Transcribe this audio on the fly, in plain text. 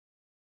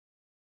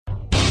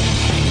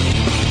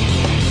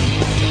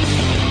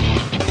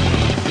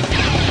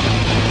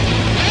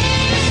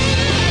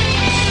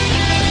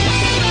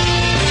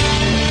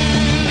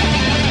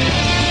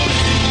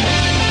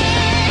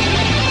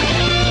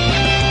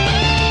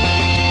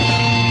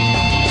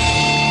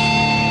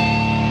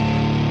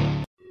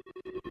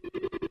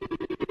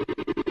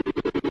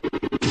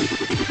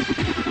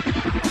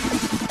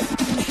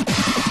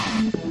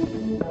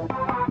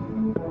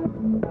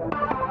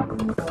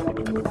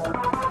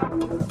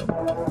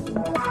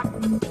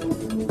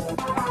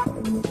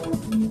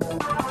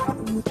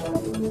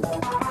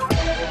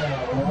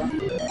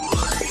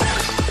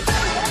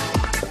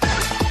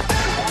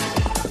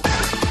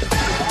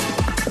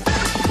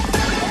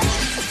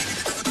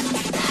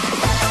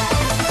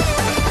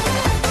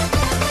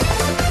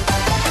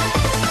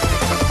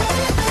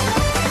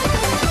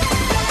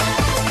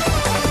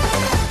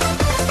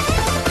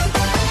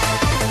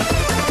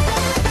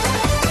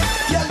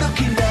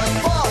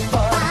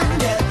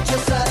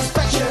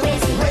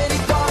Ready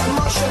for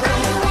emotion.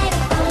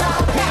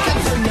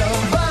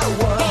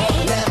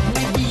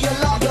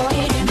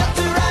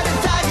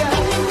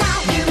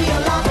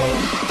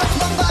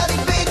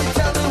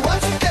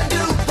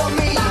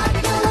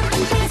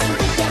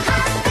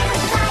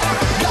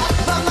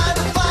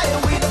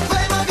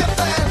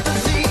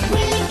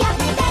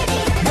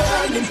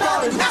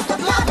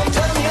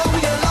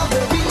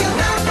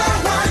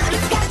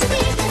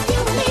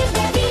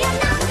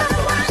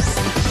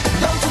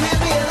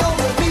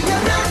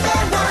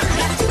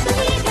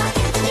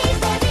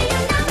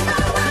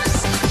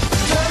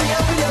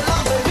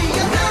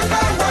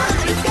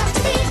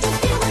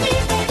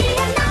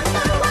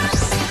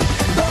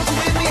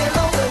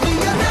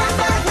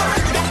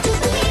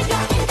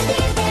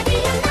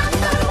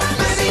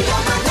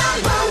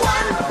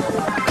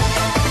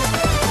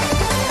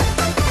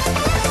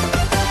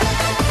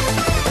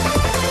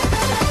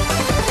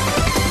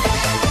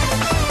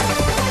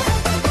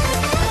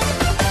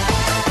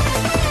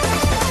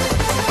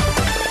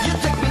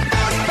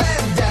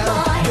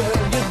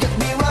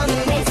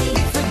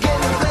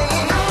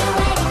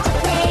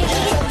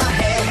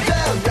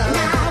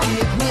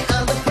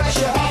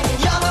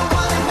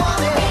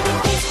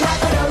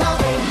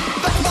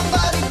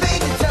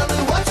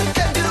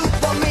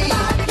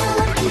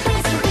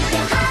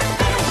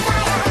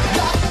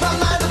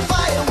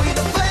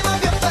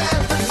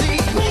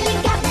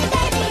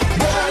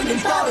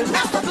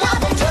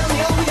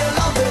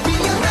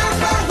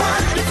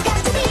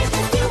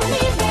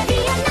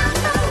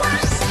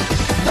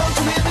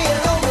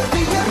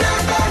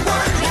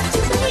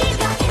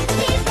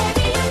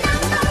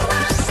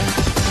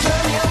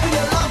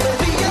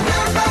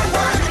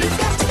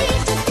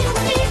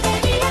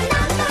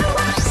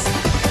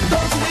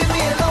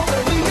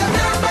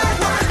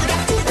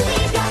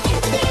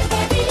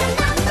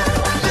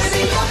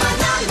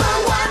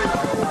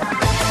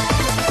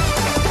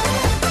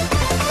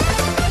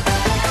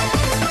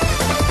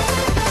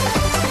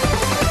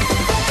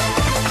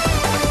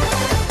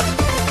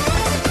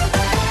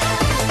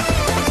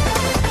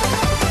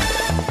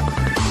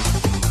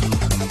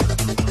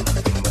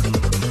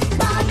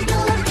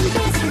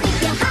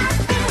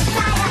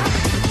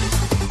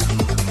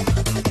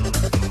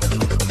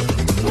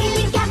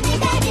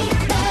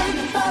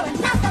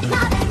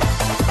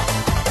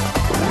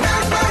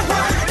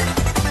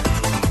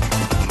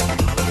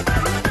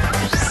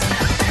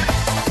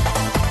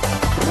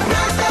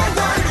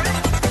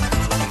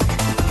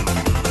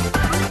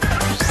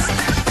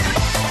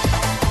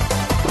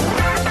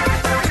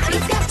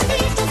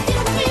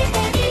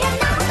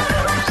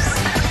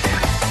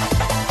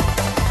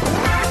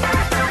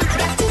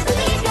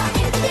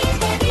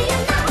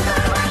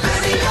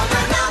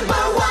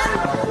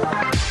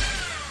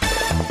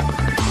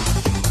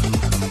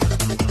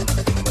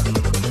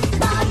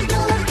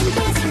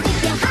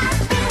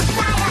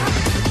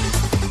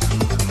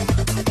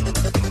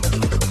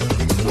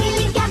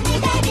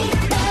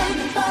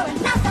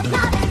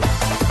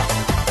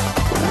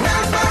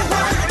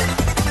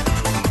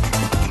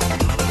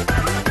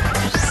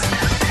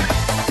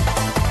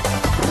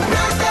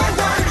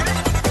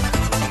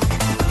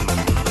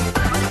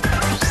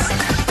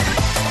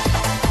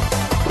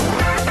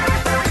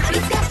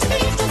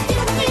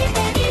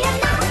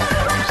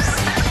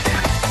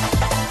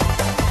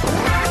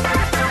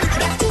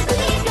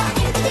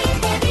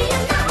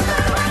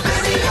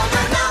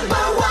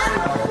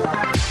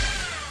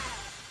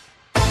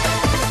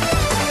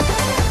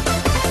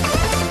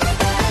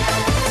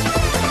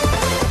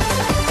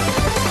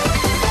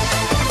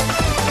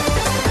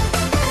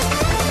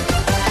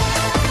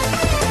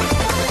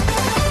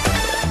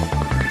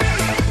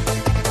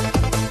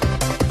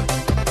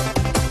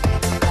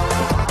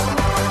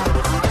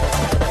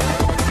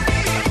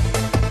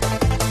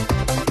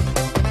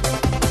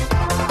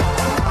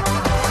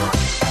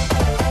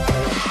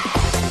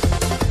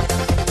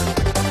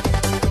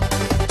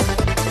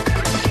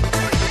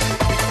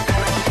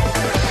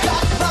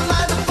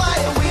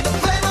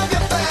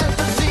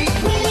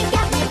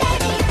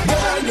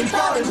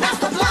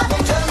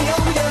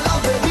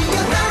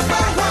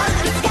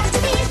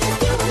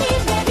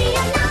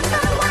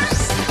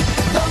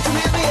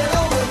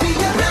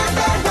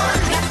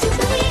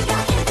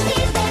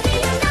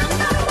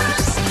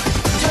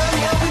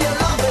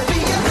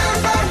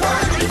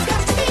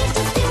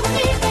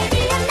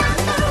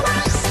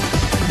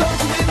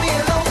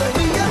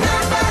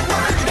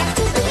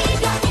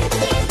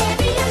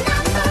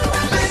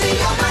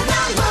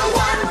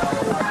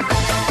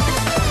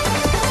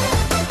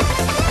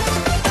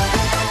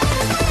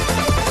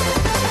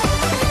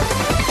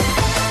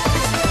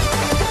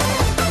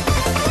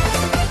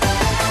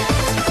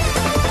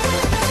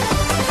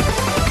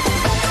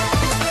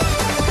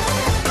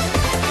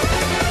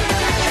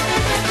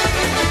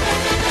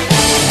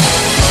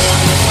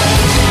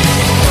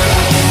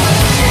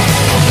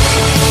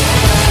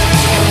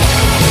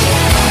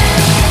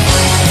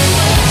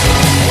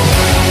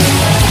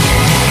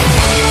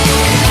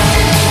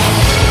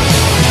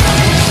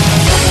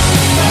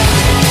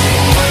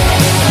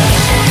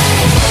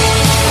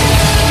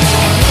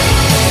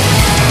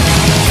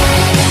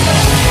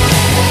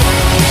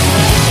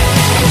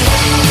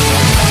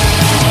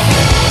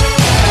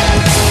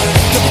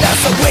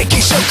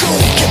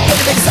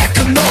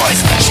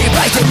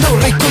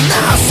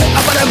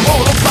 れ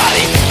物ば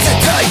り絶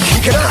対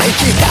引かない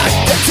気だっ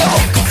てド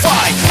ッグフ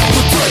ァイト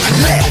ぶとい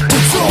レッド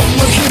ゾーン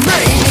の悲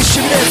鳴に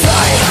しめた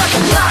い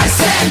儚い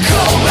閃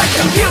光 like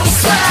a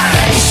music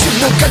一瞬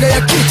の輝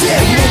きで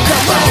も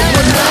構わ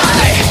な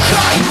い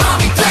はいま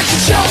みだけ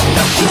上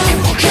な風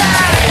景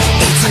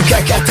いつか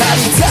語り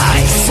た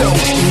いそう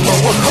今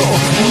は本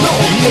能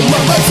の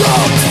ままド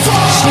ッグファ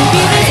イト知り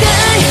た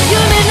い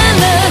夢な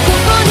らこ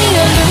こに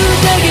ある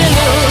だけの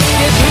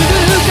破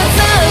る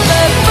傘は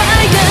フ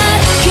ァイヤ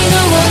ー昨日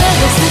を流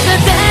した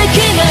だけ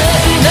が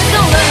今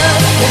とは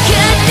分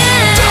かって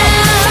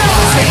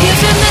先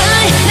じゃな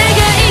い願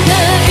いが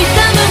痛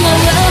むな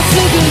らす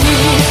ぐに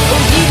お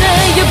いら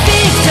よビ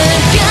ッグタイ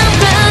ムガン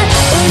バ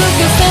愚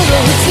かさは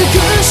美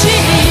しい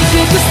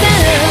ビッグスター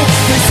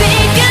無世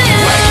界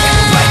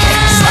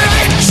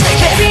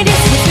Baby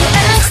this is your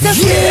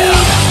ecstasy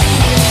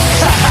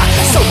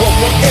So I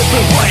want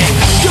everywhere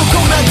横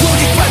殴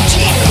りパンチ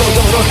踊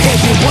ろヘ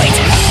ビーウェイト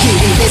霧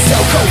でそ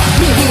こ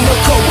耳の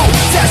こう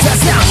ザザ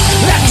ザ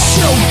楽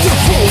勝で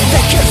フォーだ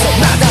けど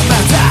まだま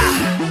だ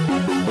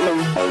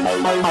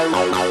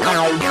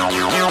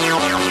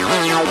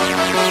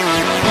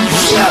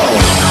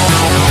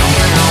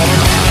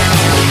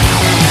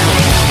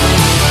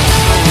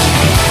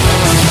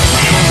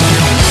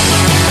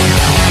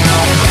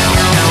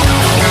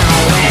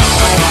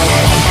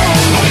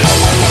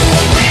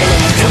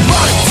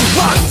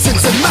全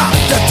然ま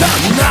だ足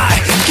んない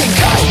限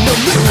界の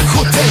ルー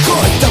フで動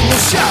いた無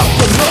シャワ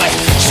ー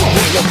勝利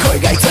の声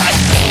が痛い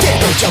け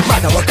どじゃま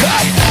だ若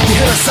い見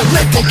放さ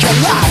れてか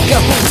らが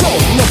本当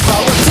の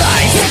パワータ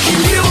イム激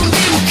流に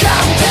向か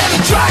ってる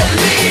ドライ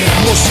リ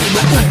ーもし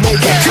も運命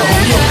がこ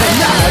の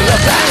なら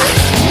ば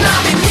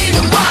波に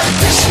飲まれ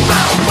てしま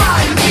う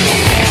前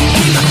に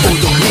今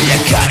踊り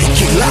上がり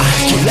キラ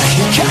キラ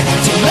光っ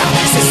てら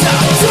せさ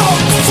ド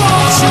ッグフォ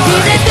ー知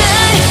りた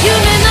い夢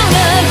な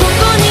らこ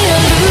こに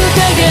ある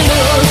影の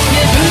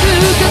破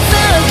る傘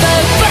は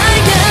ファ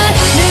イヤ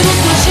ー寝ろ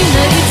とし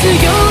ない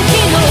強気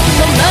の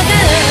ままで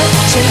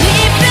チェリ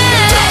ーベ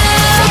ー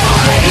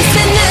愛せ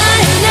な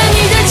い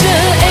涙じゃ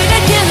描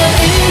けな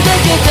いだ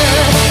けだ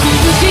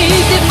首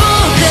で僕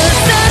が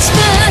刺した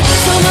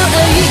その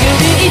愛よ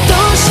り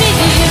愛しい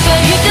フ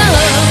ァイタ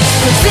ー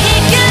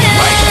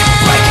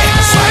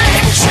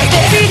Cause it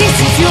Baby this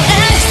is your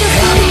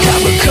ecstasy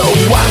向こ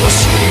うはの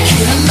蜃気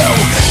楼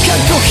看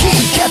護引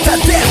き方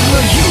で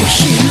の夕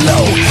日ロ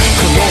ー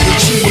この道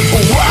に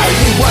終わ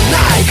りはな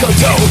いこと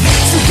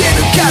告げ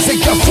る風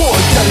が吹い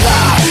た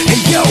ら Hey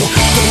yo 飛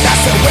び出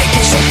せウェイキ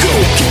ン食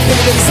君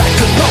のサイ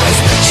クルノイ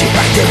ズ縛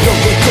ってる動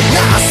く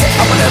な